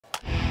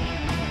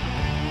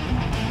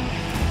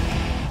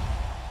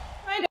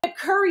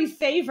curry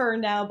favor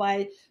now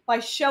by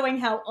showing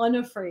how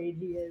unafraid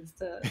he is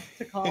to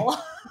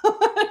call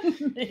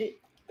on me.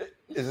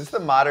 Is this the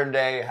modern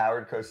day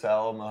Howard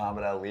Cosell,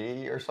 Muhammad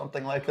Ali, or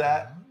something like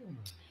that?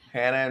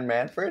 Hannah and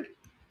Manfred?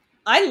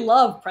 I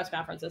love press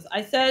conferences.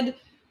 I said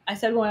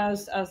when I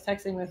was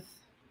texting with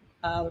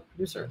the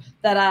producer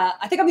that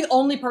I think I'm the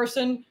only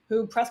person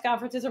who press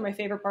conferences are my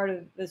favorite part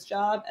of this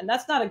job, and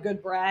that's not a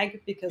good brag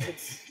because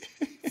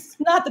it's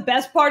not the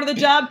best part of the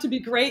job to be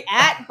great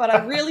at, but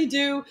I really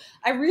do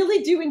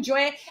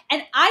enjoy it,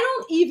 and I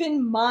don't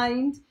even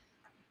mind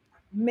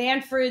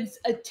Manfred's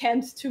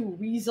attempts to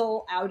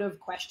weasel out of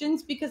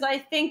questions because I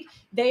think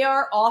they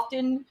are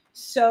often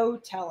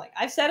so telling.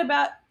 I've said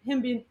about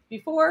him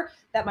before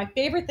that my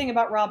favorite thing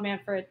about Rob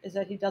Manfred is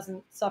that he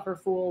doesn't suffer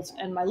fools,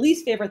 and my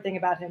least favorite thing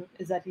about him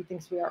is that he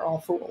thinks we are all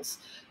fools.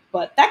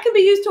 But that can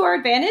be used to our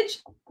advantage.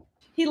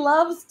 He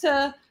loves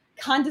to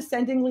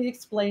condescendingly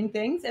explain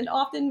things, and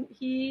often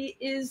he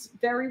is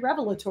very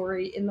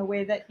revelatory in the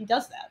way that he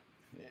does that.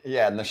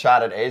 Yeah, and the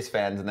shot at A's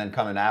fans and then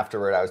coming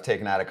afterward, I was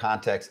taken out of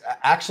context.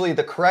 Actually,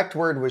 the correct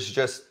word was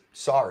just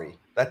sorry.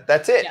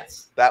 That's it.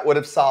 Yes. That would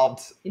have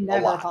solved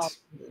a lot. Yes.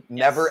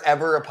 Never,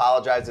 ever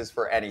apologizes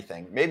for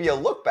anything. Maybe a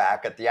look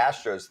back at the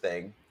Astros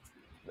thing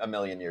a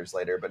million years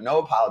later, but no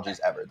apologies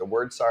ever. The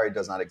word sorry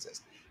does not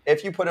exist.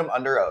 If you put him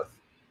under oath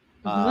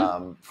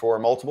for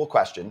multiple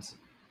questions,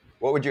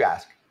 what would you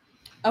ask?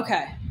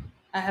 Okay.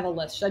 I have a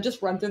list. Should I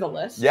just run through the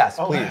list? Yes,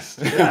 please.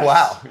 Yes.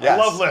 Wow. Yes.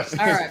 I love lists.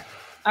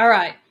 All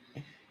right.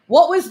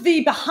 What was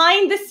the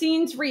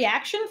behind-the-scenes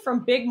reaction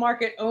from big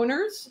market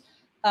owners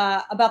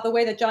about the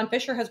way that John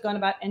Fisher has gone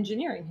about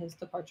engineering his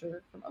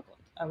departure from Oakland?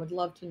 I would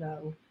love to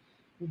know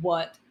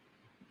what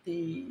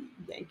the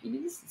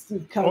Yankees,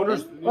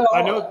 owners.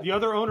 I know the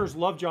other owners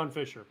love John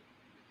Fisher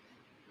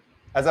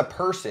as a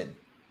person,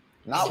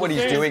 not what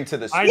he's doing to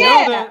the sport. I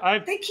know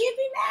that. They can't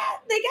be mad.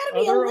 They got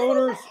to be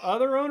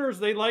other owners.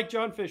 They like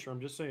John Fisher. I'm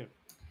just saying.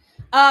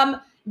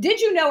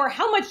 Did you know, or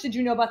how much did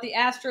you know about the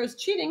Astros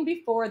cheating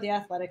before the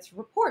Athletics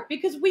report?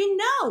 Because we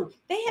know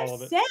they have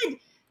said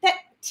that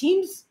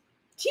teams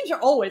are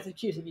always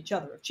accusing each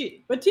other of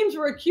cheating, but teams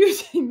were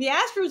accusing the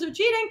Astros of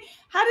cheating.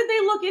 How did they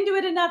look into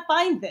it and not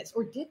find this,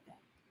 or did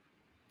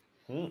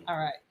they? All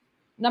right.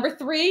 Number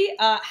 3,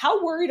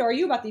 how worried are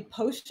you about the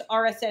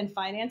post-RSN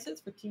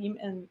finances for teams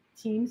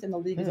in the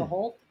league as a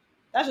whole?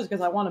 That's just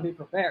because I want to be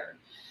prepared.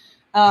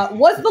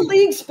 Was the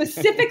league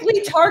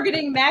specifically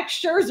targeting Max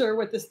Scherzer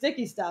with the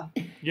sticky stuff?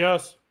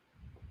 Yes.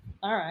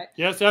 All right.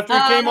 Yes, after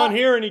he came on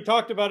here and he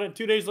talked about it,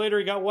 2 days later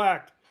he got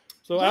whacked.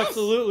 So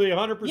absolutely,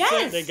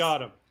 100% they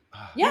got him.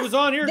 Yes. He was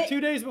on here 2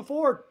 days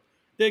before,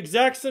 the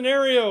exact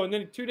scenario, and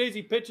then 2 days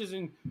he pitches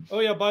and, oh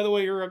yeah, by the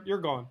way,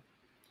 you're gone.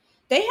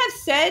 They have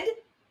said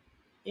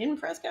in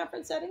press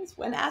conference settings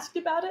when asked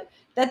about it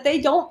that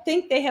they don't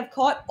think they have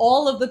caught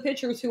all of the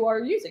pitchers who are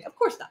using. Of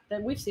course not.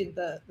 That we've seen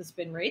the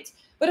spin rates.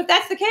 But if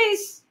that's the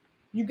case,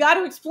 you got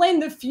to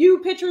explain the few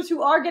pitchers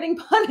who are getting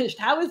punished.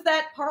 How is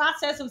that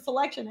process of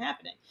selection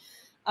happening?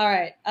 All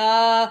right.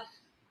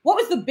 What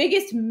was the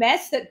biggest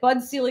mess that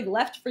Bud Selig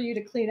left for you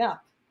to clean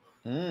up?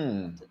 To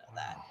know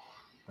that.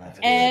 That's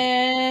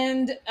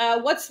and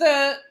what's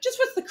the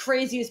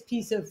craziest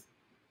piece of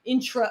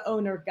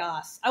intra-owner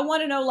goss? I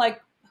want to know,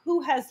 like, who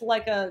has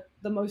like the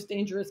most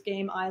dangerous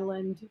game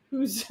island? Who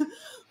hates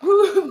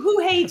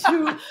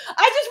who?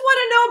 I just want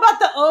to know about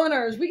the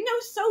owners. We know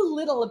so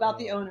little about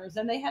the owners,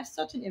 and they have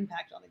such an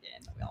impact on the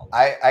game.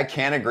 I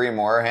can't agree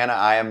more, Hannah.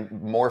 I am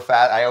more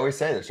I always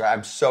say this, right?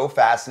 I'm so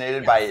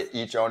fascinated by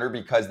each owner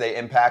because they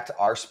impact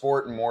our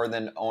sport more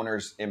than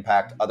owners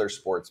impact other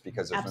sports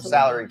because there's no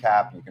salary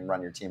cap. You can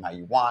run your team how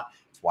you want.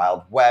 It's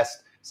Wild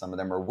West. Some of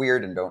them are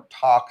weird and don't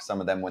talk. Some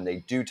of them, when they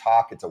do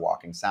talk, it's a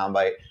walking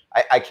soundbite.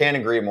 I can't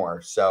agree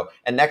more. So,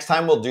 and next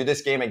time we'll do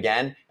this game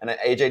again, and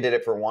AJ did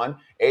it for one.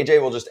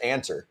 AJ will just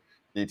answer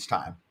each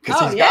time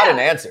because he's got an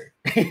answer,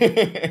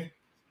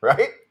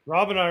 right?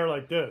 Rob and I are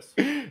like this.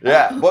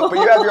 Yeah, but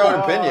you have your own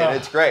opinion.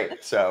 It's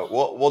great. So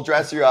we'll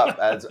dress you up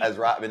as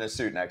Rob in a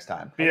suit next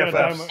time.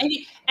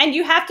 And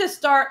you have to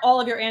start all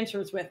of your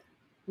answers with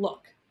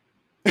 "look."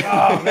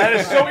 Oh, that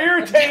is so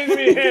irritating to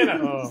me,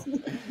 Hannah.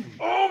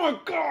 Oh my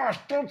gosh,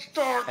 don't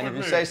start And with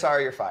if you me. say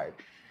sorry, you're fired.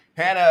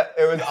 Hannah,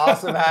 it was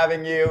awesome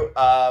having you.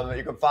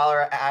 You can follow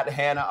her at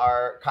Hannah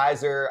R.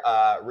 Kaiser.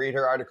 Read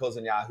her articles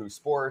in Yahoo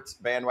Sports.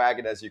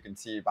 Bandwagon, as you can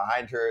see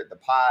behind her. The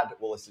pod,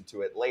 we'll listen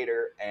to it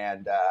later.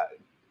 And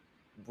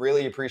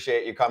really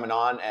appreciate you coming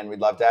on, and we'd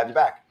love to have you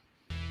back.